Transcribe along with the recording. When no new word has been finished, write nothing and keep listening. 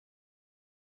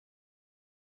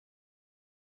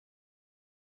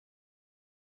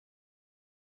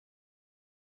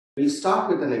we'll start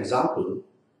with an example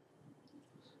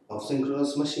of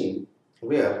synchronous machine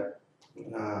where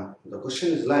the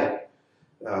question is like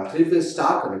three-phase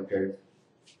star connected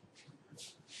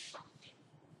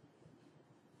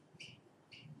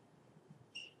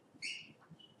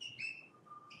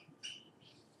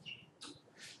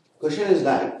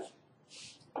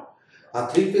a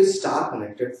three-phase star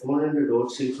connected 400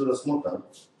 volt synchronous motor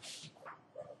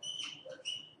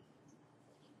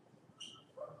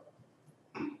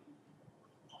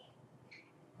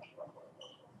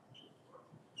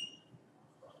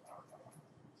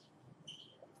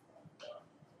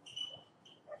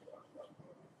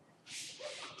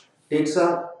takes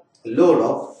a load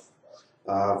of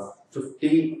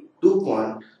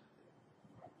 52.5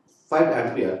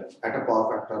 ampere at a power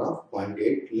factor of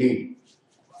 0.8 lead.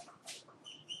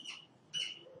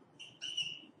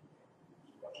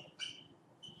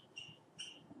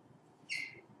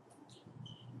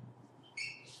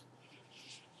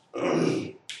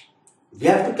 We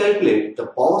have to calculate the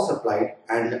power supplied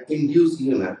and the induced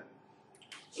EMF.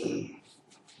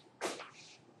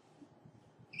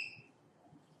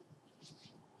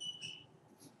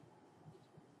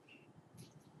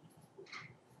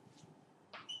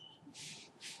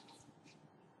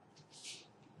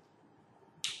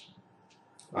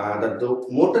 The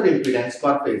motor impedance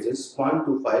per phase is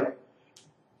 0.25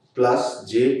 plus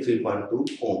J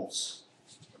 3.2 ohms.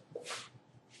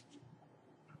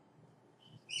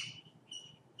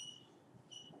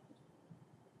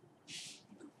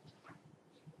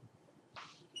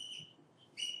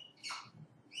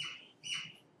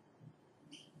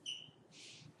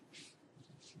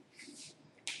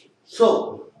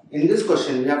 So, in this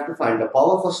question, we have to find the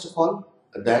power first of all,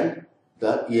 then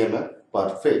the EMF per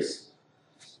phase.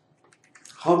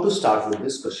 How to start with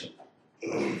this question?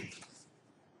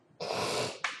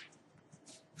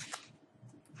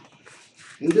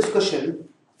 In this question,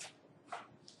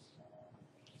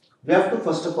 we have to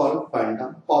first of all find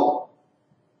the power.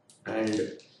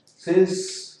 And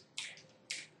since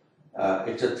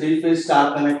it's a three-phase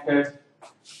star connected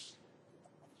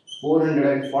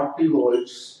 440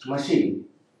 volts machine,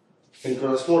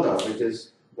 synchronous motor, which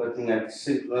is working at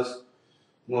synchronous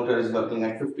motor is working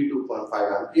at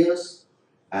 52.5 amperes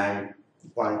and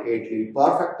 0.8 lead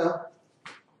power factor.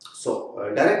 So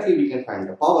directly we can find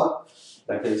the power,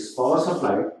 that is power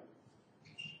supplied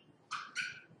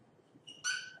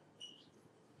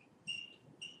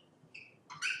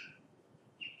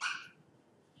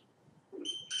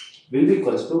will be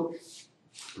equals to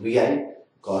VI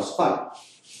cos phi.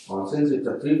 Or since it's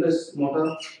a three-phase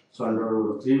motor, so under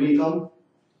root of 3 will come.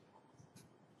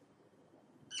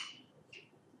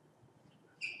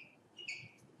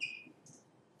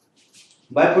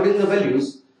 By putting the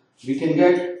values, we can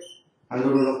get under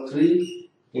root of 3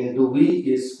 into V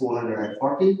is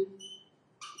 440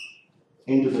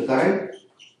 into the current,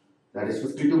 that is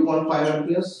 52.5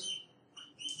 amperes,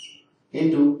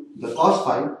 into the cos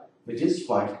phi, which is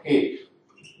 0.8.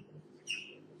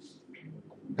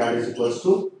 That is equals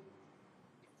to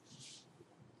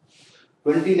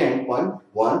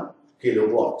 29.1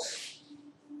 kilowatts.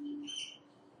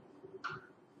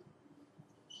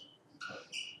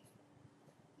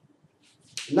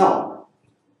 Now,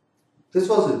 this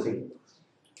was the thing,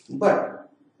 but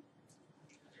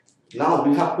now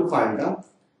we have to find the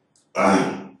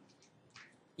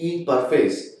E per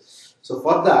phase. So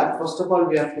for that, first of all,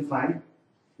 we have to find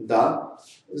the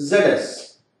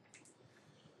ZS.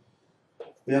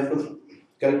 We have to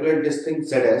calculate this thing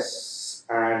ZS,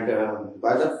 and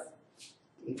by the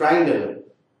triangle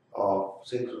of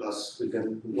synchronous, we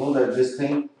can know that this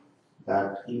thing,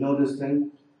 that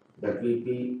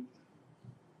VP,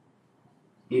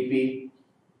 EP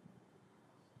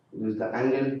is the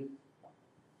angle,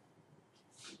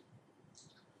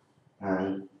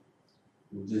 and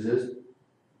this is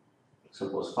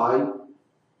suppose phi,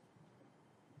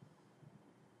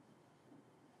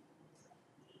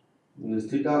 this is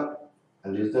theta,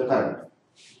 and this is the current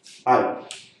I.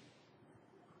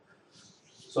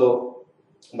 So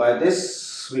by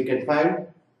this we can find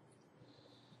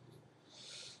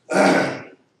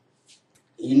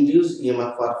induced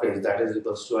EMF per phase, that is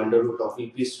equals to under root of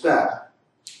EP square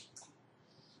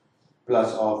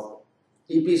plus of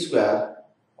EP square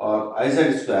or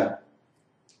IZ square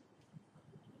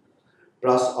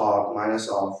plus or minus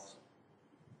of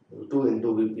 2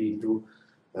 into VP into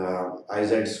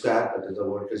IZ square, that is the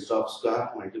voltage drop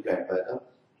square, multiplied by the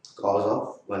cos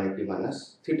of 180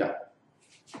 minus theta.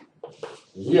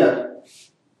 Here,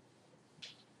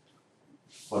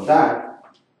 for that,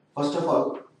 first of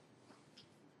all,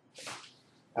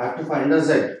 I have to find the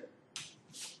Z.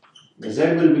 The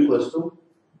Z will be equals to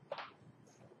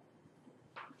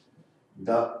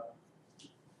the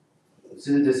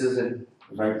since this is in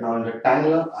right now in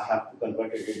rectangular, I have to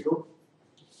convert it into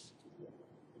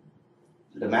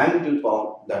the magnitude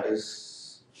form. That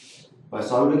is, by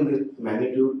solving the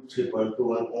magnitude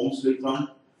 3.21 ohms will come.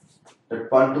 That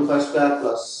 0.25 square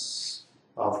plus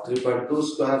of 3.2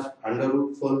 square under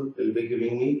root full will be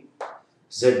giving me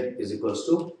Z is equals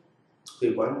to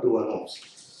 3.21 ohms.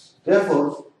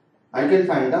 Therefore, I can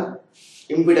find the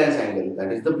impedance angle,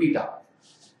 that is the beta.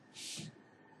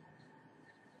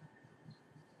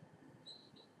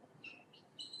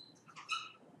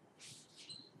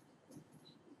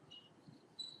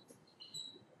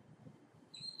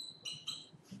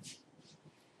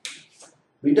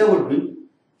 Beta would be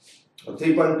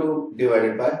 3.2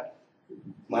 divided by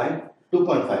my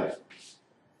 2.5.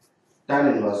 Tan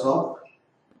inverse of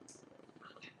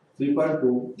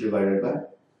 3.2 divided by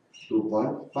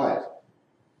 2.5,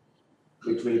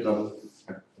 which will come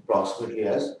approximately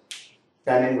as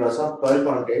tan inverse of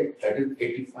 12.8, that is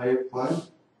 85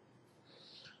 point.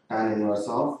 Tan inverse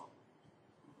of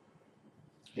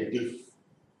 80,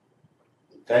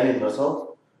 tan inverse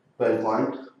of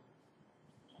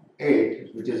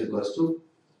 12.8, which is equals to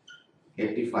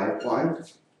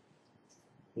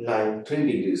 85.93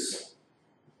 degrees.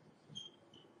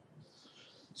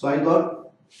 So I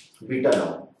got beta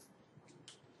now.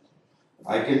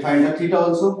 I can find the theta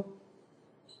also.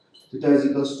 Theta is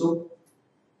equals to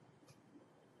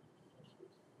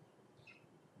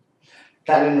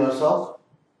tan inverse of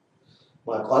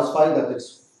my cos phi, that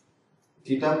is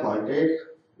theta 0.8,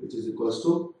 which is equals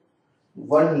to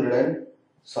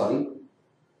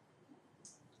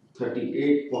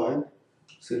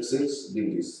 38.66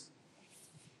 degrees.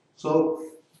 So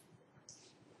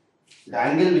the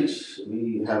angle which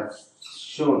we have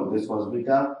shown, this was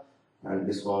beta and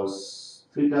this was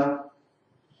theta,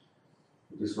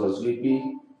 this was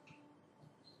VP,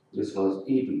 this was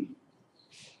EP.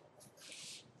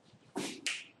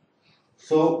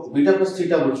 So beta plus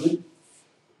theta would be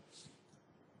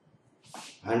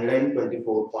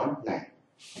 124.9.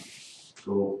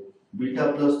 So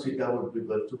beta plus theta would be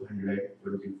equal to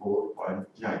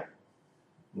 124.9.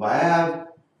 Why I have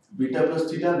beta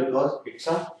plus theta? Because it's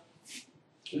a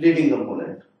leading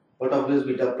component. But of this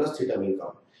beta plus theta will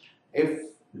come. If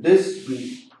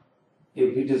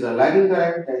it is a lagging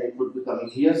current, then it would be coming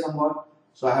here somewhat.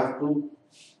 So I have to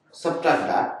subtract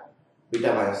that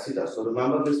beta minus theta. So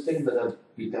remember this thing, whether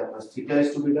beta plus theta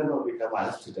is to be done or beta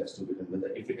minus theta is to be done.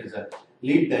 Whether if it is a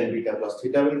lead, then beta plus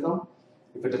theta will come.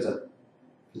 If it is a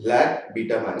lag,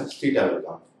 beta minus theta will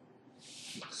come.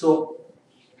 So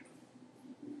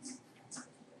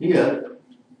here,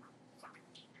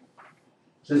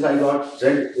 since I got Z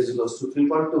is equals to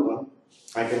 3.21,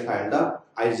 I can find the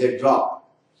IZ drop.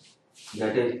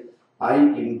 That is, I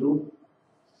into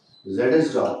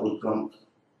ZS drop would come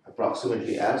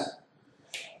approximately as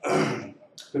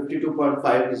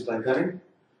 52.5 is my current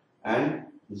and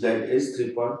Z is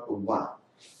 3.21.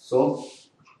 So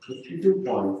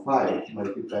 52.5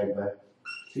 multiplied by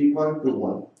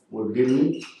 3.21 would give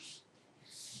me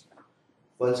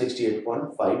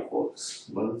 168.5 volts.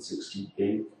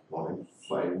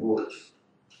 168.5 volts.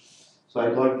 So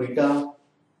I got beta,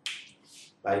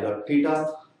 I got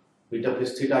theta, beta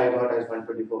plus theta I got as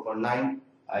 124.9,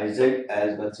 IZ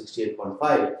as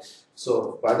 168.5.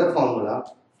 So by the formula,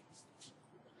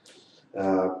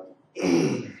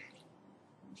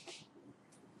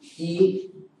 E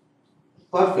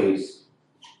per phase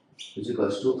is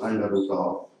equals to under root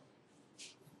of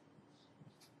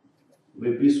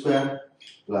Vp square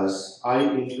plus I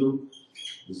into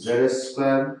Zs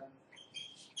square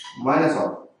minus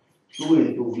of 2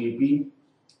 into Vp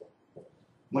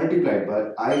multiplied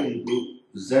by I into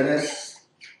Zs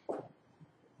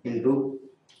into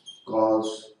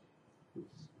cos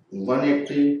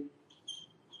 180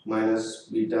 minus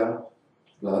beta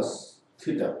plus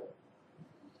theta.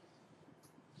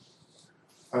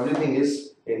 Everything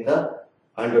is in the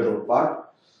under root part.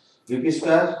 Vp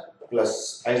square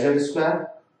plus Iz square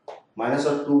minus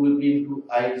of 2 Vp into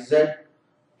Iz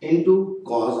into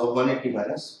cos of 180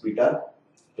 minus beta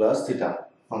plus theta.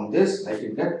 From this I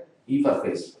can get E per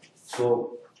phase.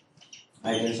 So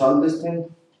I can solve this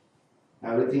thing.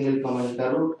 Everything will come in the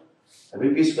root.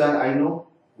 Vp square I know,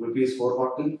 Vp is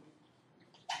 440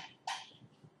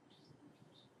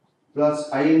 plus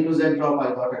I into Z drop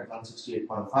I got at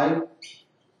 168.5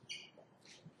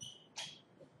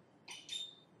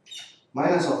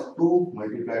 minus of 2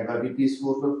 multiplied by Vp is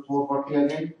 440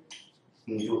 again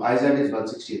into Iz is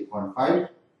 168.5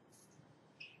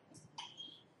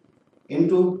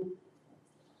 into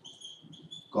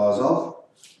cos of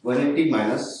 180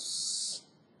 minus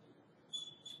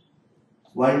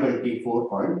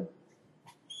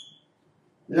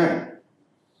 124.9.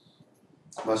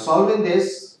 By solving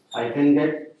this, I can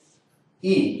get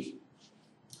E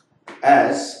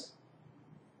as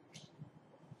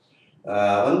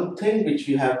one thing which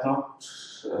we have not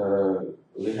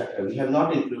we have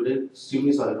not included.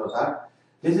 Extremely sorry for that.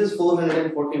 This is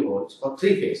 440 volts for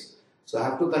 3-phase. So I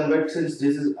have to convert, since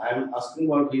this is I am asking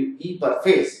about E per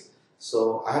phase.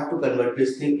 So I have to convert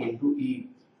this thing into V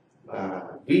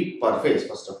per phase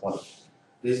first of all.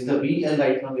 This is the VL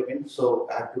right now given, so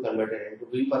I have to convert it into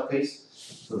V per phase.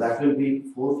 So that will be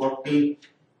 440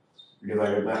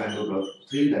 divided by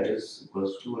 100/3, that is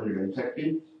equals to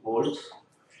 230 volts.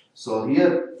 So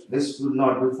here this will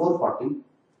not be 440,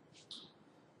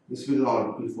 this will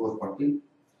not be 440,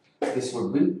 this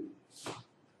would be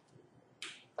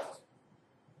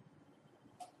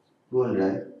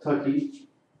 230,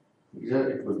 here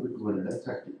it would be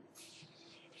 230.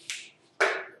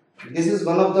 This is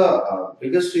one of the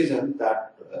biggest reasons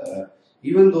that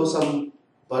even though some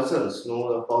persons know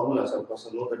the formula, some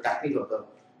person know the technique of the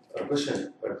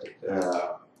question, but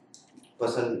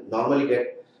person normally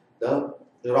get the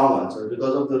wrong answer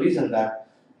because of the reason that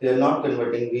they are not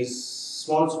converting these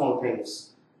small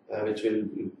things which will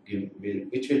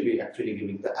be actually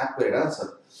giving the accurate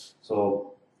answer.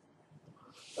 So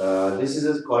this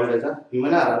is called as a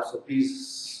human error. So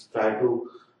please try to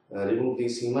remove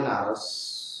these human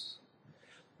errors.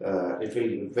 It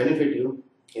will benefit you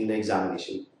in the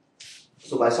examination.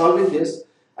 So by solving this,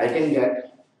 I can get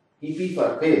EP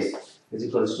per phase is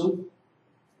equals to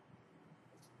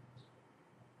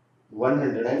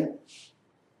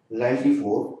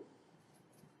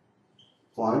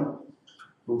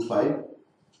 194.25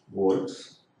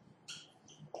 volts,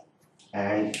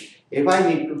 and if I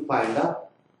need to find the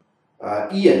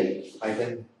EL, I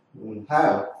can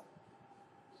have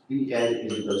EL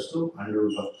is equals to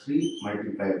 100/3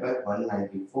 multiplied by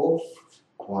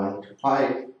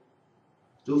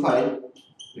 194.525,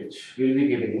 which will be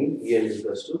giving me EL is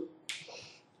equals to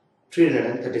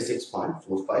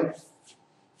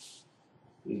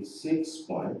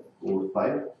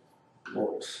 336.45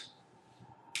 volts.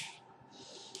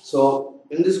 So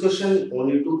in this question,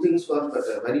 only two things were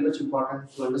very much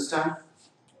important to understand.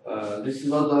 This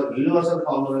was the universal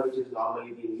formula which is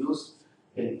normally being used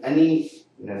in any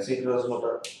synchronous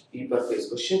motor E per phase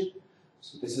question.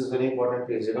 So this is very important.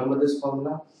 Please remember this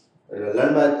formula.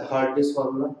 Learn by heart this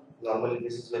formula. Normally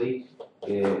this is very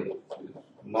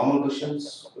normal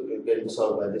questions getting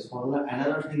solved by this formula.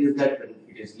 Another thing is that when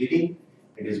it is leading,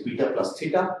 it is beta plus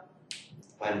theta.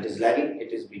 When it is lagging,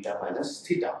 it is beta minus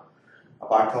theta.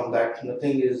 Apart from that,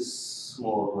 nothing is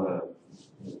more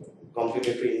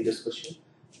complicated in this question.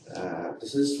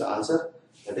 This is the answer,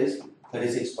 that is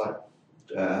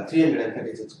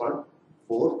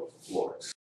 336.4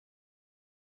 volts.